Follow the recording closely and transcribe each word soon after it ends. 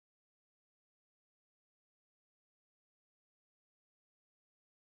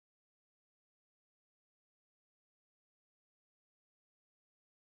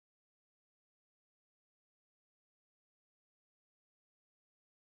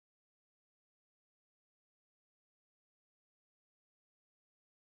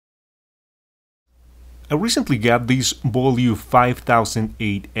I recently got this Beaulieu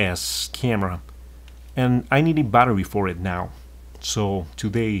 5008S camera and I need a battery for it now. So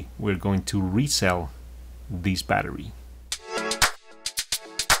today we're going to resell this battery.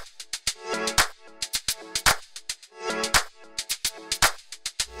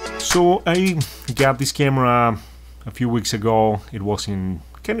 So I got this camera a few weeks ago. It was in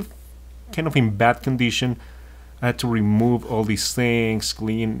kind of in bad condition. I had to remove all these things,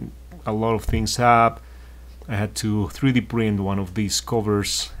 clean a lot of things up. I had to 3D print one of these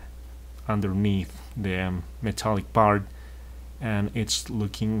covers underneath the metallic part, and it's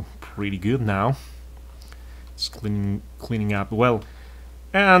looking pretty good now. It's cleaning up well,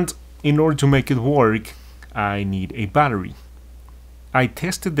 and in order to make it work I need a battery. I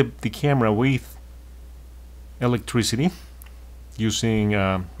tested the camera with electricity using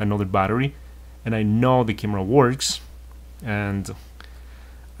another battery, and I know the camera works, and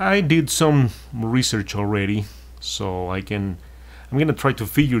I did some research already, so I'm gonna try to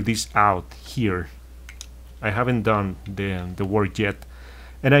figure this out here. I haven't done the work yet,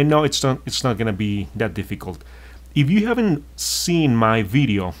 and I know it's not gonna be that difficult. If you haven't seen my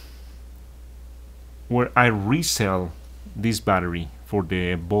video where I resell this battery for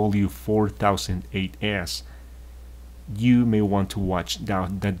the Beaulieu 4008S, you may want to watch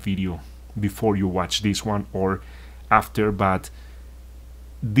that video before you watch this one or after, but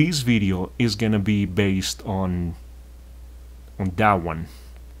this video is gonna be based on that one,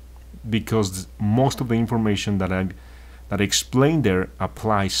 because most of the information that I explained there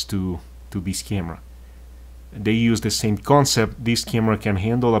applies to this camera. They use the same concept. This camera can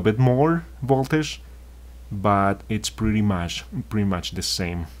handle a bit more voltage, but it's pretty much the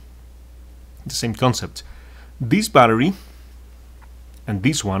same concept. This battery and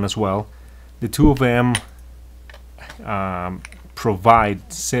this one as well, the two of them provide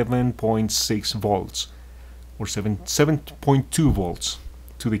 7.6 volts or 7.2 volts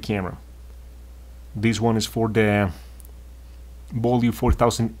to the camera. This one is for the Beaulieu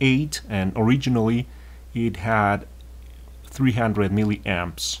 4008, and originally it had 300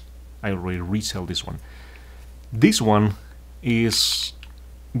 milliamps. I already resell this one. This one is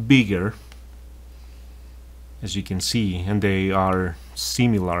bigger, as you can see, and they are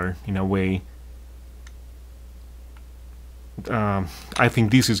similar in a way. I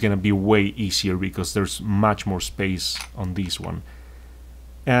think this is gonna be way easier because there's much more space on this one,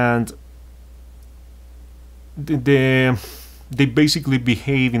 and they basically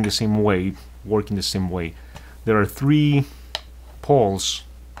behave in the same way, work in the same way. There are 3 poles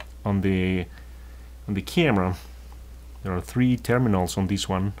on the camera. There are 3 terminals on this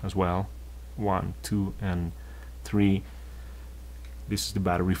one as well, 1, 2, and 3. This is the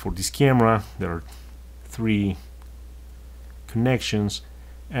battery for this camera. There are 3 connections,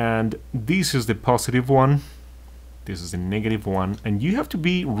 and this is the positive one, this is the negative one, and you have to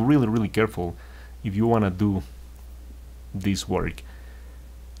be really careful if you want to do this work.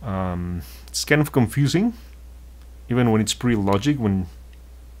 It's kind of confusing, even when it's pretty logic. When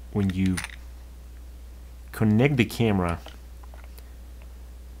you connect the camera,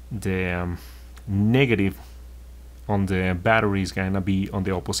 the negative on the battery is gonna be on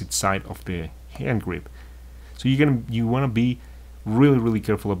the opposite side of the hand grip, so you want to be really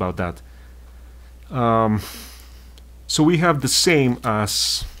careful about that. So we have the same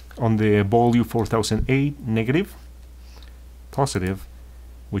as on the Beaulieu 4008, negative, positive,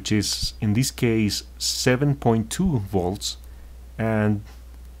 which is in this case 7.2 volts, and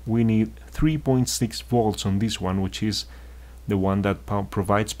we need 3.6 volts on this one, which is the one that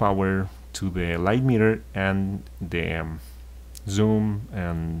provides power to the light meter and the zoom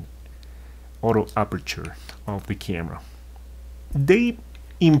and auto aperture of the camera. They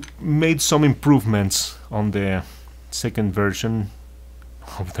made some improvements on the second version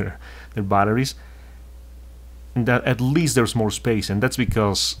of their batteries, and that at least there's more space, and that's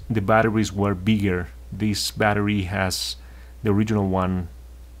because the batteries were bigger. This battery has, the original one,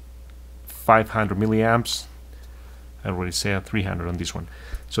 500 milliamps. I already said 300 on this one,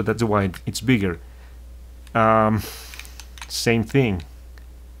 so that's why it's bigger. Same thing.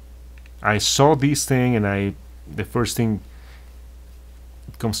 I saw this thing, and the first thing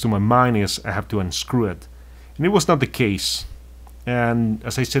that comes to my mind is I have to unscrew it, and it was not the case. And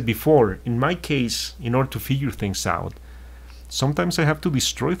as I said before, in my case, in order to figure things out, sometimes I have to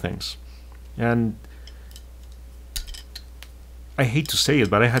destroy things, and I hate to say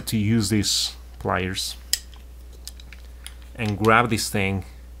it, but I had to use these pliers and grab this thing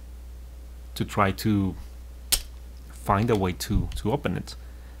to try to find a way to open it.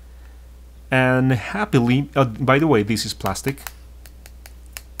 And happily, by the way, this is plastic,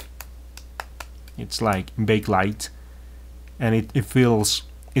 it's like bakelite, and it feels,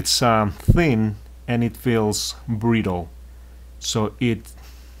 it's thin and it feels brittle, so it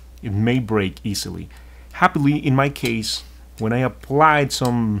may break easily. Happily, in my case, when I applied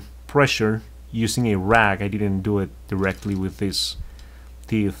some pressure using a rag, I didn't do it directly with this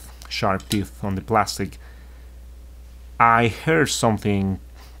teeth, sharp teeth on the plastic, I heard something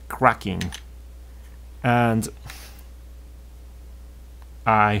cracking, and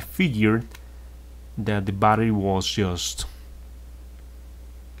I figured that the battery was just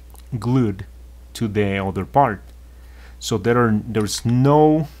glued to the other part. So there's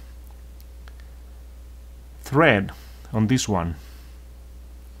no thread on this one.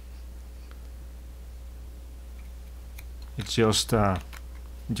 It just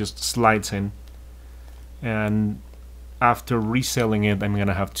slides in, and after reselling it, I'm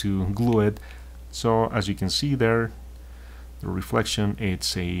gonna have to glue it. So as you can see there, the reflection,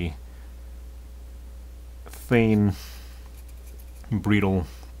 it's a thin, brittle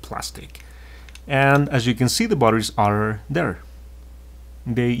plastic. And as you can see, the batteries are there.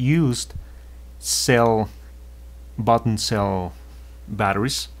 They used button cell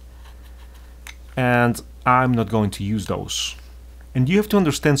batteries, and I'm not going to use those. And you have to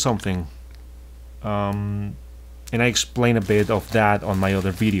understand something, and I explain a bit of that on my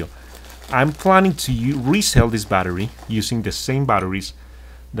other video. I'm planning to resell this battery using the same batteries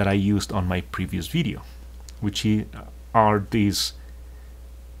that I used on my previous video, which are these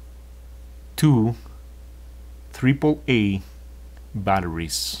two AAA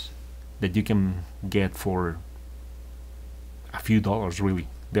batteries that you can get for a few dollars. Really,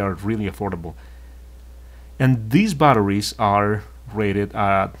 they are really affordable. And these batteries are rated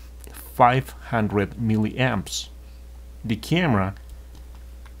at 500 milliamps. The camera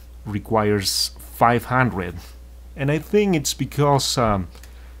requires 500, and I think it's because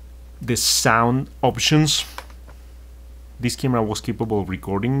the sound options, this camera was capable of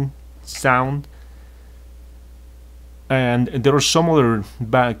recording sound, and there are some other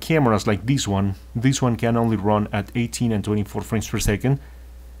cameras like this one. This one can only run at 18 and 24 frames per second.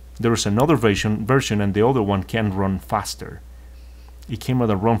 There is another version and the other one can run faster. A camera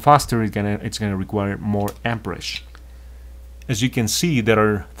that runs faster, it's gonna require more amperage. As you can see, there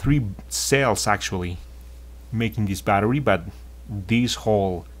are 3 cells actually making this battery, but this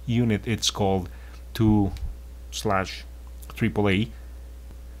whole unit, it's called 2/AAA.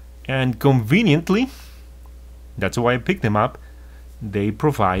 And conveniently, that's why I picked them up, they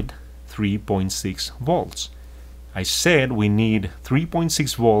provide 3.6 volts. I said we need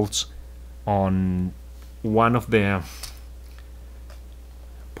 3.6 volts on one of the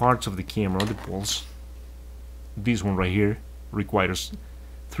parts of the camera, the pulse. This one right here requires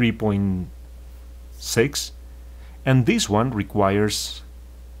 3.6, and this one requires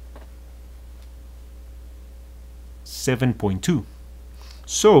 7.2.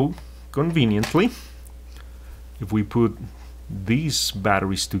 So conveniently, if we put these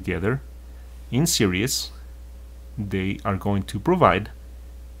batteries together in series, they are going to provide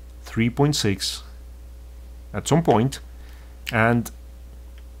 3.6 at some point and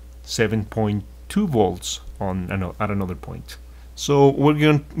 7.2 volts at another point. So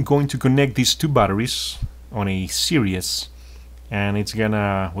we're going to connect these 2 batteries on a series, and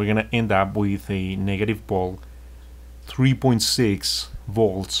we're gonna end up with a negative pole, 3.6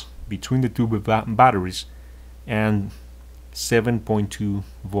 volts between the 2 batteries, and 7.2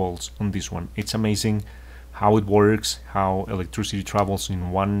 volts on this one. It's amazing how it works, how electricity travels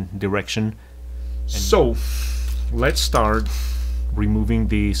in one direction. So let's start removing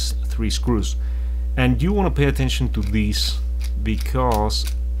these 3 screws, and you want to pay attention to these because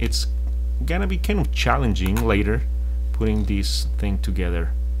it's gonna be kind of challenging later putting this thing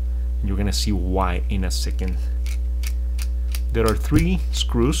together. You're gonna see why in a second. There are 3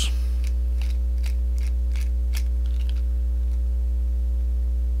 screws,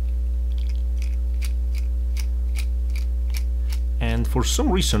 and for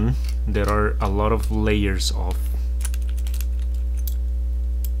some reason there are a lot of layers of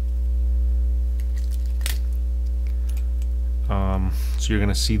so you're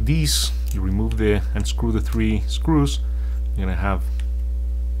gonna see these. You remove and unscrew the 3 screws, you're gonna have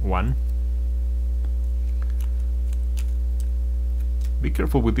 1. Be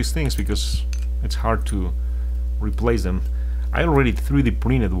careful with these things because it's hard to replace them. I already 3D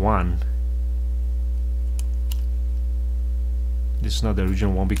printed one. This is not the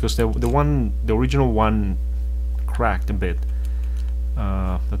original one because the original one cracked a bit.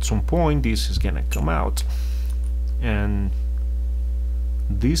 At some point this is gonna come out, and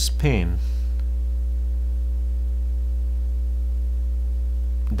this pin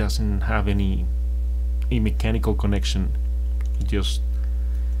doesn't have any a mechanical connection. It just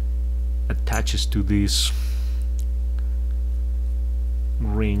attaches to this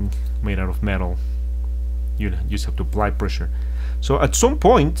ring made out of metal. You just have to apply pressure. So at some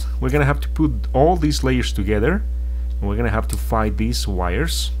point we're gonna have to put all these layers together, and we're gonna have to find these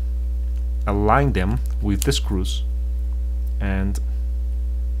wires, align them with the screws, and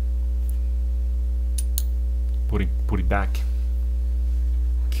put it back.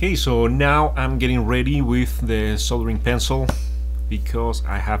 Okay, so now I'm getting ready with the soldering pencil because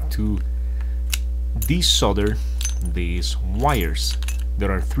I have to desolder these wires. There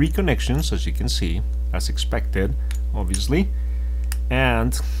are 3 connections, as you can see, as expected, obviously,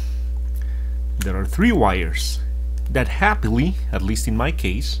 and there are 3 wires that happily, at least in my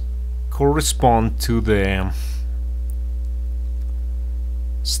case, correspond to the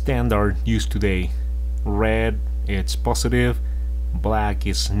standard used today. Red, it's positive, black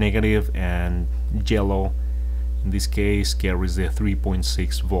is negative, and yellow, in this case, carries the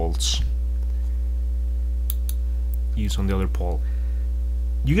 3.6 volts used on the other pole.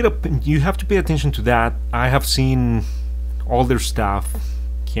 You have to pay attention to that. I have seen older stuff,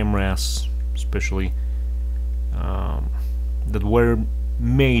 cameras especially, that were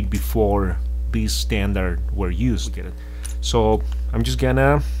made before these standard were used. So I'm just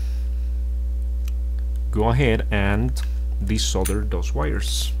gonna go ahead and desolder those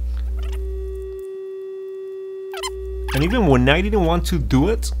wires. And even when I didn't want to do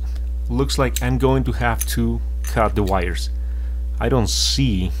it, looks like I'm going to have to cut the wires. I don't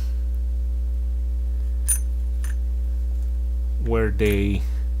see where they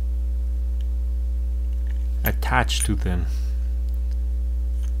attach to them,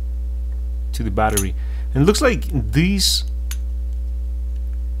 to the battery, and it looks like these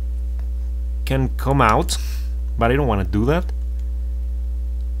can come out, but I don't want to do that,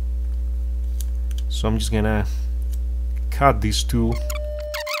 so I'm just gonna cut these 2.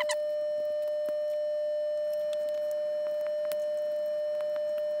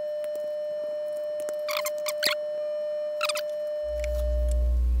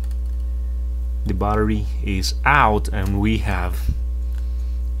 The battery is out, and we have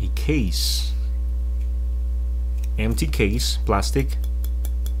a case, empty case, plastic,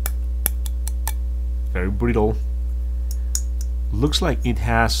 very brittle. Looks like it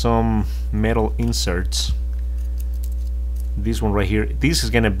has some metal inserts. This one right here, this is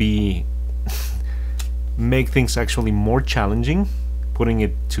gonna be make things actually more challenging putting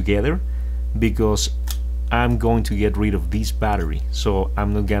it together, because I'm going to get rid of this battery, so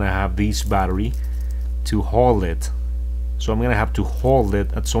I'm not gonna have this battery to hold it. So I'm gonna have to hold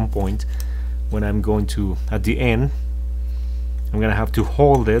it at some point when I'm going to, at the end, I'm gonna have to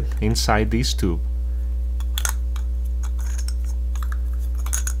hold it inside this tube,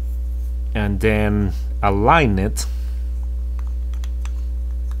 and then align it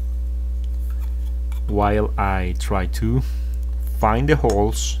while I try to find the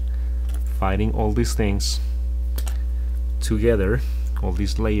holes, finding all these things together, all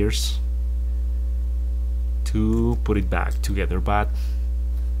these layers, to put it back together. But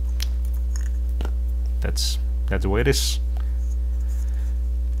that's the way it is.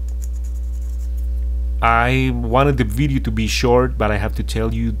 I wanted the video to be short, but I have to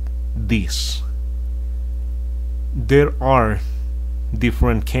tell you this: there are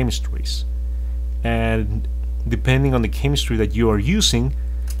different chemistries, and depending on the chemistry that you are using,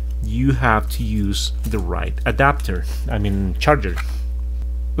 you have to use the right adapter, charger.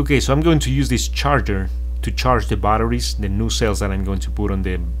 Okay, so I'm going to use this charger to charge the batteries, the new cells that I'm going to put on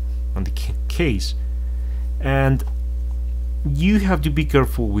the case. And you have to be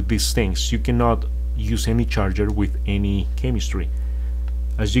careful with these things. You cannot use any charger with any chemistry.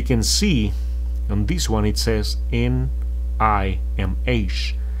 As you can see on this one, it says NIMH,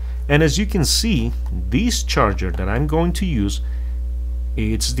 and as you can see, this charger that I'm going to use,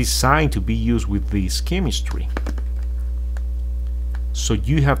 it's designed to be used with this chemistry, so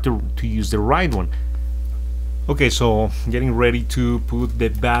you have to use the right one. Okay, so getting ready to put the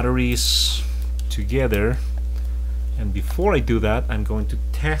batteries together, and before I do that, I'm going to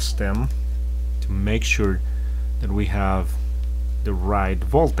test them to make sure that we have the right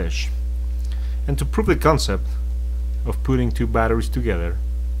voltage, and to prove the concept of putting 2 batteries together.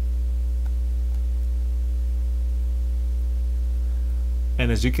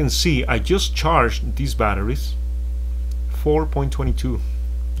 And as you can see, I just charged these batteries 4.22.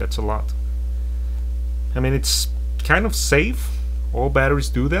 That's a lot. It's kind of safe, all batteries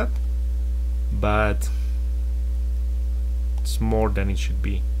do that, but it's more than it should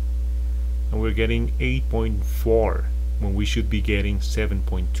be. And we're getting 8.4 when we should be getting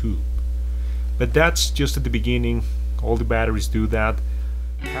 7.2. But that's just at the beginning. All the batteries do that.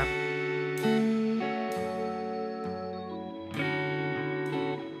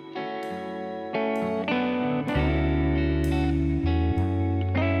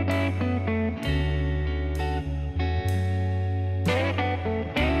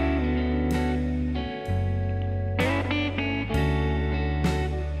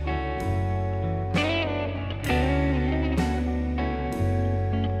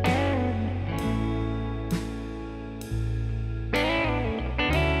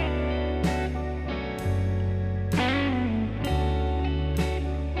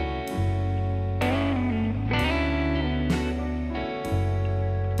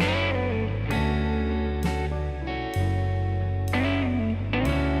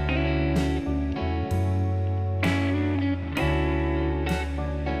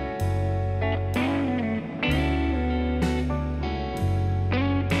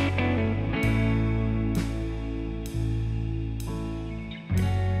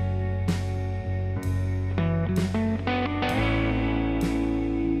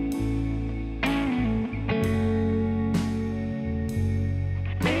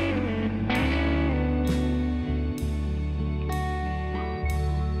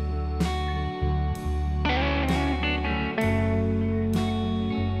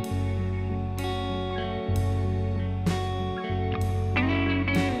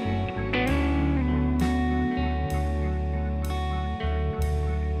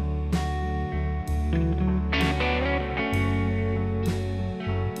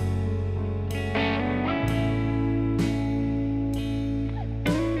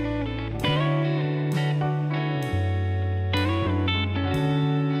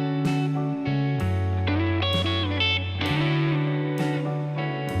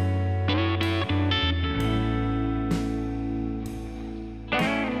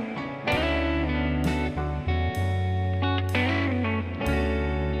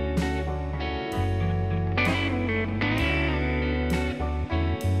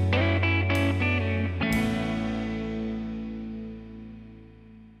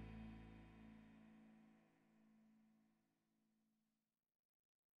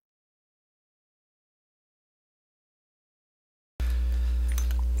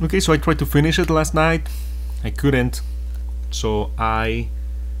 Okay, so I tried to finish it last night. I couldn't, so I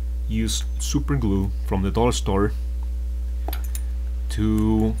used super glue from the dollar store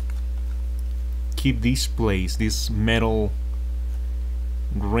to keep this metal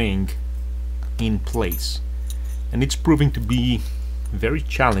ring in place. And it's proving to be very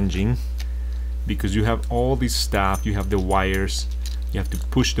challenging because you have all this stuff, you have the wires, you have to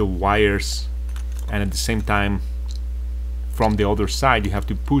push the wires, and at the same time from the other side you have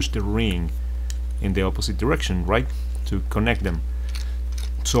to push the ring in the opposite direction, right, to connect them.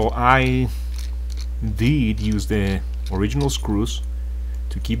 So I did use the original screws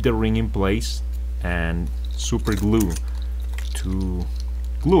to keep the ring in place and super glue to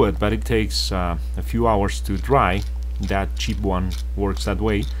glue it, but it takes a few hours to dry. That cheap one works that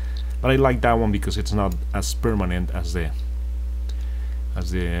way, but I like that one because it's not as permanent as the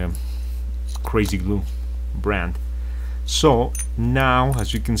crazy glue brand. So now,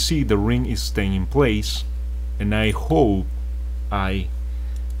 as you can see, the ring is staying in place, and I hope I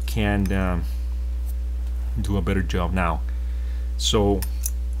can do a better job now. So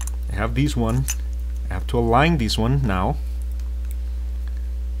I have this one, I have to align this one now.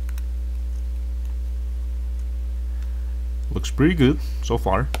 Looks pretty good so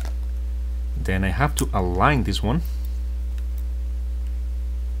far. Then I have to align this one.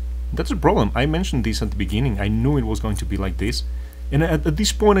 That's a problem. I mentioned this at the beginning. I knew it was going to be like this. And at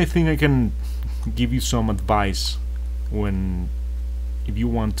this point I think I can give you some advice if you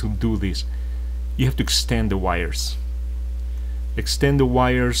want to do this. You have to extend the wires. Extend the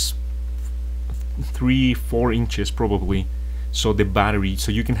wires 3-4 inches probably, so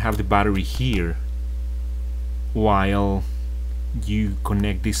you can have the battery here while you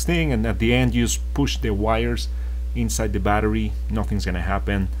connect this thing, and at the end you just push the wires inside the battery. Nothing's gonna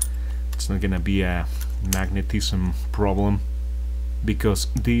happen. It's not gonna be a magnetism problem because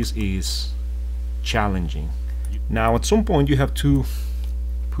this is challenging. Now at some point you have to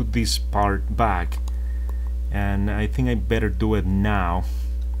put this part back, and I think I better do it now.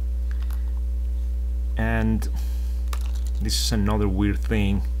 And this is another weird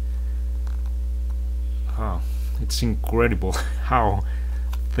thing. Oh, it's incredible how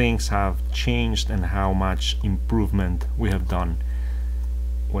things have changed and how much improvement we have done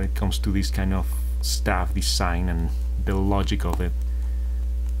when it comes to this kind of stuff, design and the logic of it.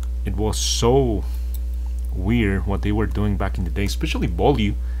 It was so weird what they were doing back in the day, especially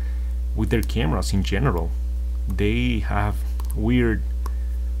Beaulieu. with their cameras in general. They have weird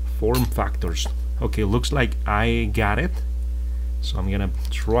form factors. Okay, looks like I got it. So I'm gonna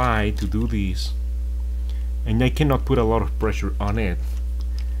try to do this. And I cannot put a lot of pressure on it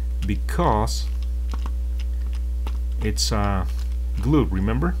because it's glued,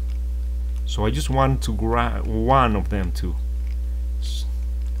 remember? So I just want to grab one of them to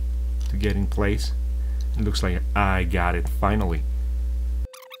get in place. It looks like I got it finally.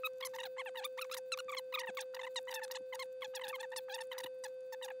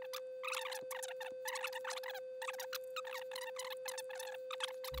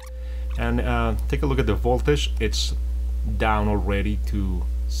 And take a look at the voltage. It's down already to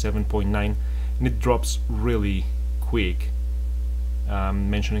 7.9 and it drops really quick. I'm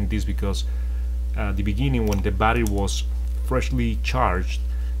mentioning this because at the beginning, when the battery was freshly charged,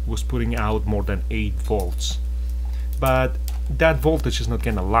 was putting out more than 8 volts, but that voltage is not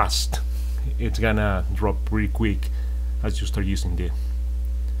gonna last. It's gonna drop pretty quick as you start using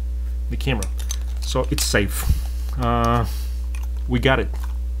the camera. So it's safe. We got it,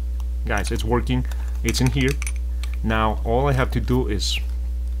 guys. It's working. It's in here. Now all I have to do is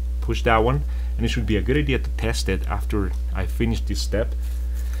push that one, and it should be a good idea to test it after I finish this step.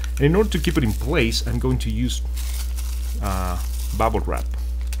 And in order to keep it in place, I'm going to use bubble wrap.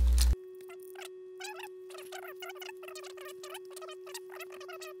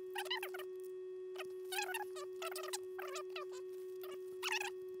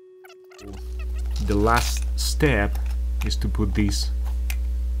 The last step is to put this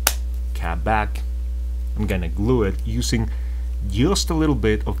cap back. I'm gonna glue it using just a little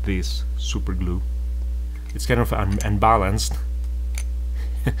bit of this super glue. It's kind of unbalanced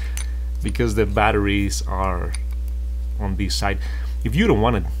because the batteries are on this side. If you don't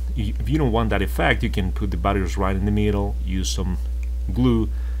want it, if you don't want that effect, you can put the batteries right in the middle, use some glue,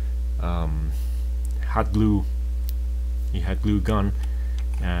 hot glue, a hot glue gun,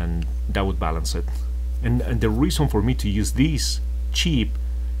 and that would balance it. And the reason for me to use this cheap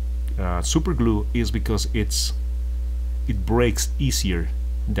super glue is because it breaks easier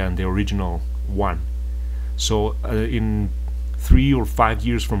than the original one. So in 3 or 5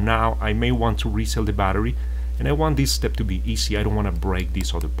 years from now, I may want to resell the battery, and I want this step to be easy. I don't want to break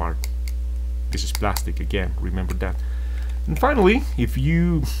this other part. This is plastic again, remember that. And finally, if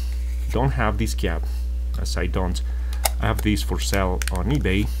you don't have this cap, as I don't, I have this for sale on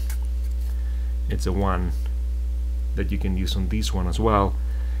eBay. It's a one that you can use on this one as well,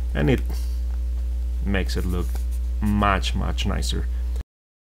 and it makes it look much nicer.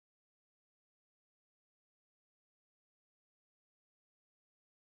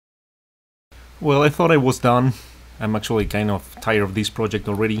 Well, I thought I was done. I'm actually kind of tired of this project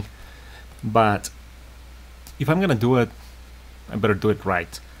already, but if I'm gonna do it, I better do it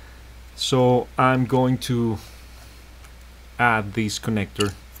right. So I'm going to add this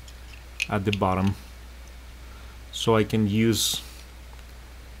connector at the bottom so I can use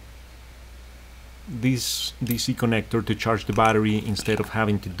this DC connector to charge the battery instead of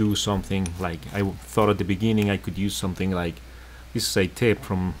having to do something like I thought at the beginning. I could use something like this is a tip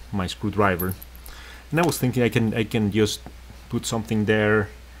from my screwdriver, and I was thinking I can just put something there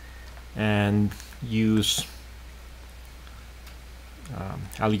and use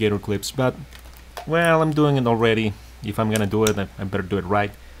alligator clips, but well, I'm doing it already. If I'm gonna do it, I better do it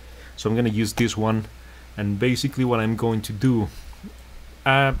right. So I'm gonna use this one, and basically what I'm going to do,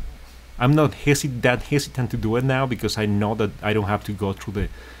 I'm not that hesitant to do it now because I know that I don't have to go through the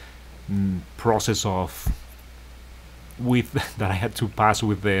process of that I had to pass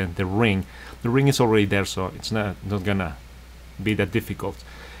with the ring. The ring is already there, so it's not gonna be that difficult.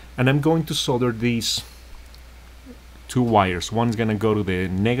 And I'm going to solder these 2 wires. One's gonna go to the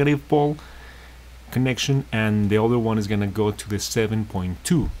negative pole connection, and the other one is gonna go to the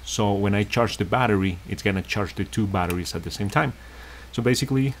 7.2. So when I charge the battery, it's gonna charge the 2 batteries at the same time. So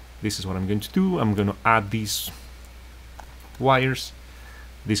basically, this is what I'm going to do. I'm gonna add these wires,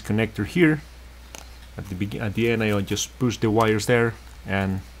 this connector here. At the end, I'll just push the wires there,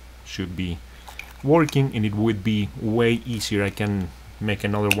 and should be working. And it would be way easier. I can make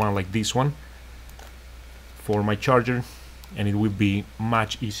another one like this one for my charger, and it would be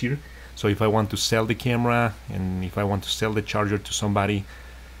much easier. So if I want to sell the camera and if I want to sell the charger to somebody,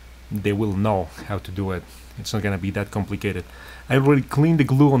 they will know how to do it. It's not gonna be that complicated. I already cleaned the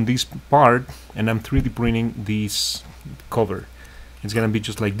glue on this part, and I'm 3D printing this cover. It's gonna be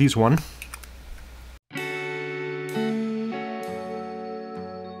just like this one.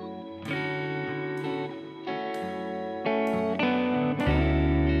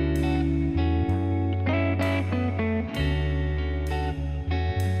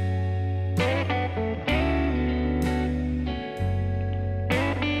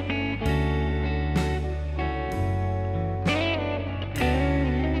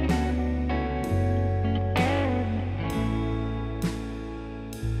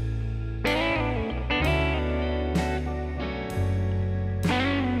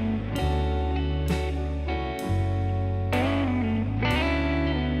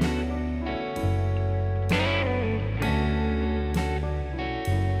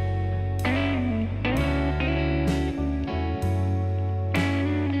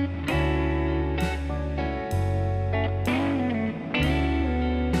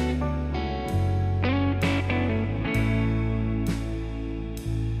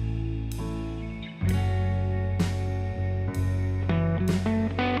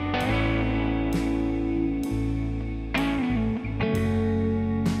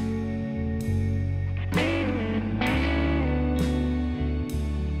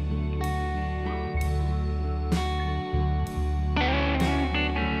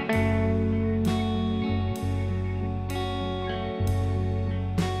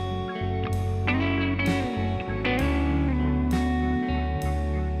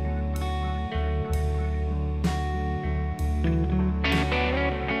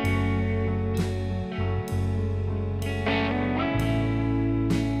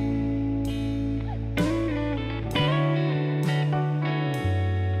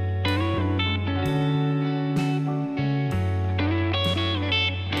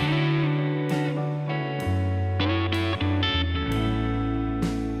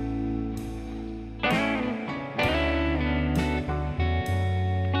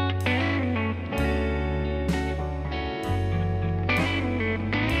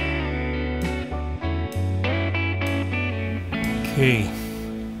 Okay,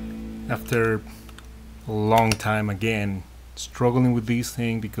 after a long time again struggling with this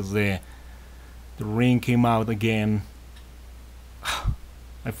thing because the ring came out again,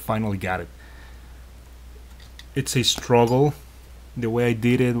 I finally got it. It's a struggle. The way I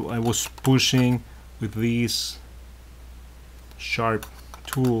did it, I was pushing with this sharp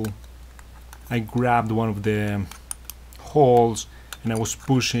tool. I grabbed one of the holes and I was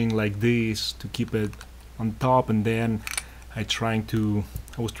pushing like this to keep it on top, and then I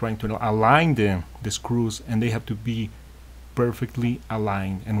was trying to align the screws, and they have to be perfectly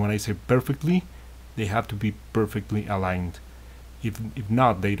aligned. And when I say perfectly, they have to be perfectly aligned. If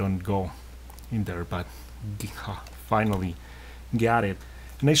not, they don't go in there. But finally got it,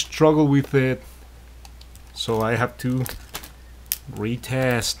 and I struggle with it, so I have to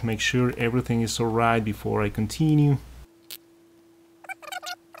retest, make sure everything is alright before I continue.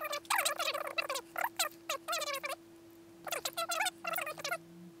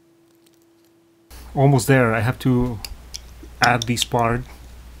 Almost there. I have to add this part.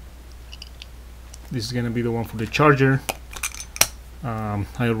 This is gonna be the one for the charger. I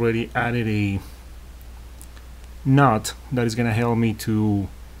already added a nut that is gonna help me to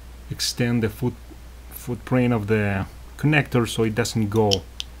extend the footprint of the connector so it doesn't go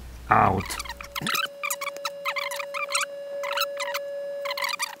out.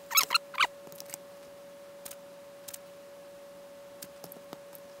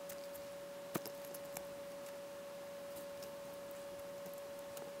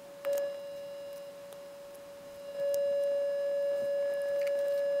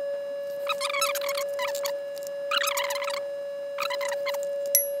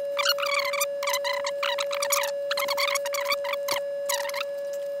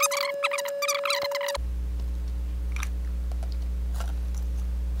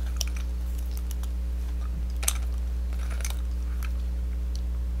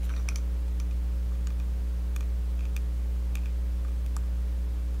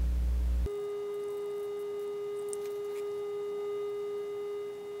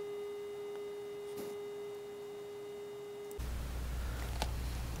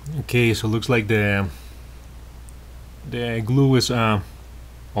 Okay, so it looks like the glue is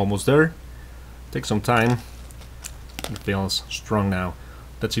almost there. Take some time. It feels strong now.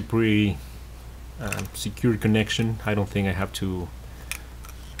 That's a pretty secure connection. I don't think I have to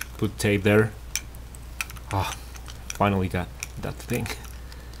put tape there. Ah, finally got that thing.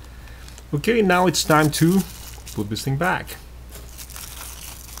 Okay, now it's time to put this thing back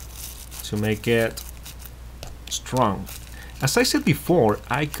to make it strong. As I said before,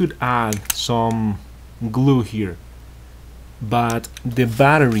 I could add some glue here, but the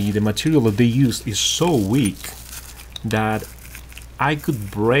battery, the material that they used is so weak that I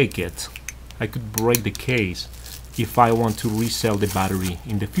could break it. I could break the case if I want to resell the battery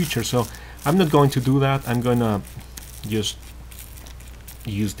in the future. So I'm not going to do that. I'm gonna just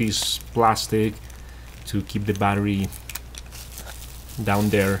use this plastic to keep the battery down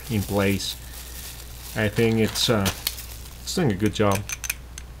there in place. I think it's doing a good job.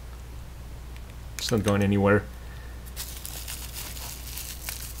 It's not going anywhere.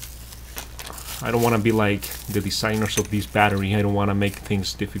 I don't want to be like the designers of this battery. I don't want to make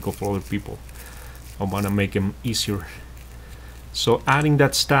things difficult for other people. I want to make them easier. So adding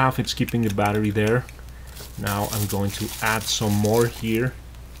that stuff, it's keeping the battery there. Now I'm going to add some more here,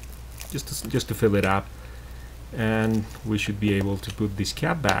 just to fill it up, and we should be able to put this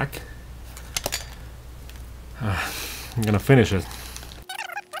cap back. I'm gonna finish it.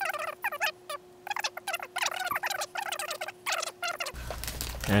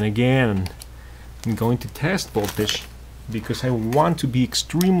 And again, I'm going to test voltage because I want to be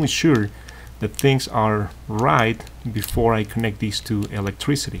extremely sure that things are right before I connect these to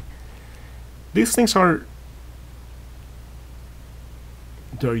electricity. These things are...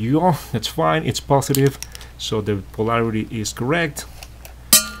 There you go, that's fine, it's positive, so the polarity is correct.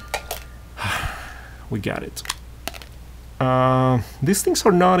 We got it. These things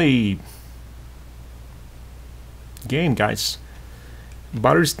are not a game, guys.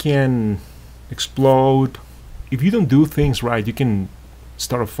 Batteries can explode. If you don't do things right, you can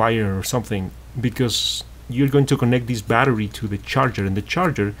start a fire or something, because you're going to connect this battery to the charger, and the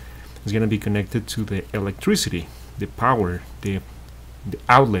charger is going to be connected to the electricity, the power, the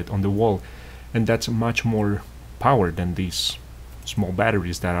outlet on the wall, and that's much more power than these small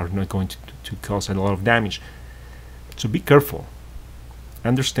batteries that are not going to cause a lot of damage. So be careful.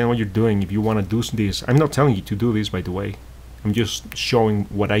 Understand what you're doing if you want to do this. I'm not telling you to do this, by the way. I'm just showing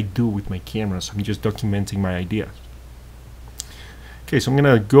what I do with my cameras. I'm just documenting my ideas. Okay, so I'm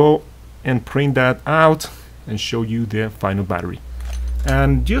gonna go and print that out and show you the final battery.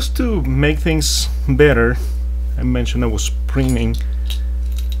 And just to make things better, I mentioned I was printing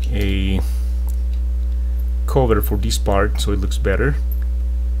a cover for this part so it looks better,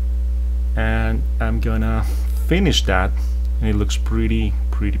 and I'm gonna finish that, and it looks pretty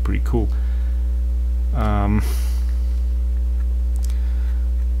cool.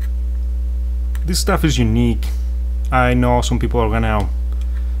 This stuff is unique. I know some people are gonna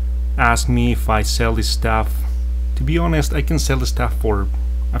ask me if I sell this stuff. To be honest, I can sell the stuff for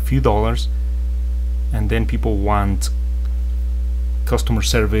a few dollars, and then people want customer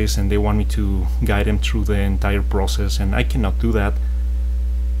service and they want me to guide them through the entire process, and I cannot do that.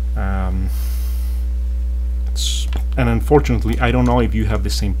 And unfortunately, I don't know if you have the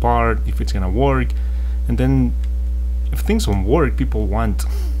same part, if it's gonna work, and then if things don't work, people want,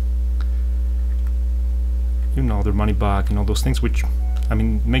 you know, their money back and all those things, which, I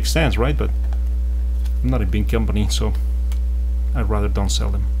mean, makes sense, right? But I'm not a big company, so I'd rather don't sell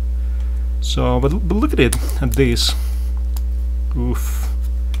them. So, but look at it, at this. Oof,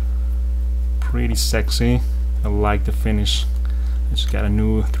 pretty sexy. I like the finish. I just got a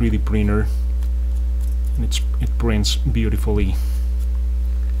new 3D printer, and it prints beautifully.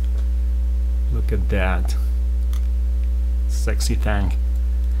 Look at that, sexy thing.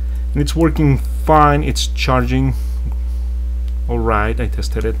 And it's working fine. It's charging all right. I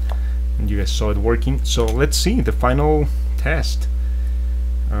tested it, and you guys saw it working. So let's see the final test.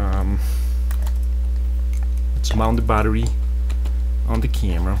 Let's mount the battery on the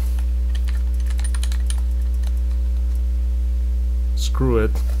camera. Screw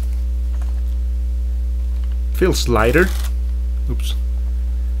it. Feels lighter. Oops.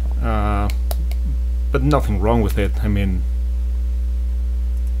 But nothing wrong with it. I mean,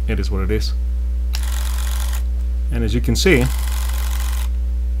 it is what it is. And as you can see,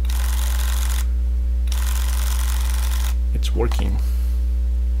 it's working.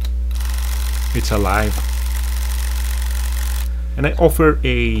 It's alive. And I offer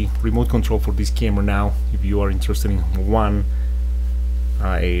a remote control for this camera now. If you are interested in one,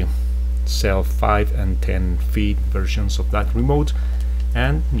 I sell 5 and 10 feet versions of that remote,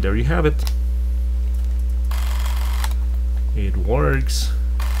 and there you have it. It works,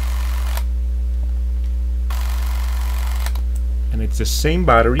 and it's the same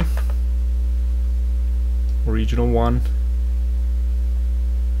battery, original one,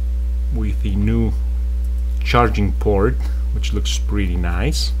 with the new charging port, which looks pretty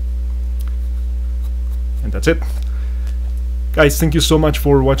nice. And that's it. Guys, thank you so much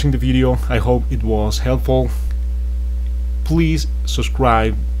for watching the video. I hope it was helpful. Please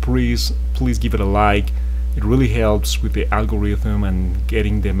subscribe, please give it a like. It really helps with the algorithm and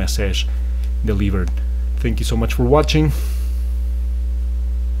getting the message delivered. Thank you so much for watching.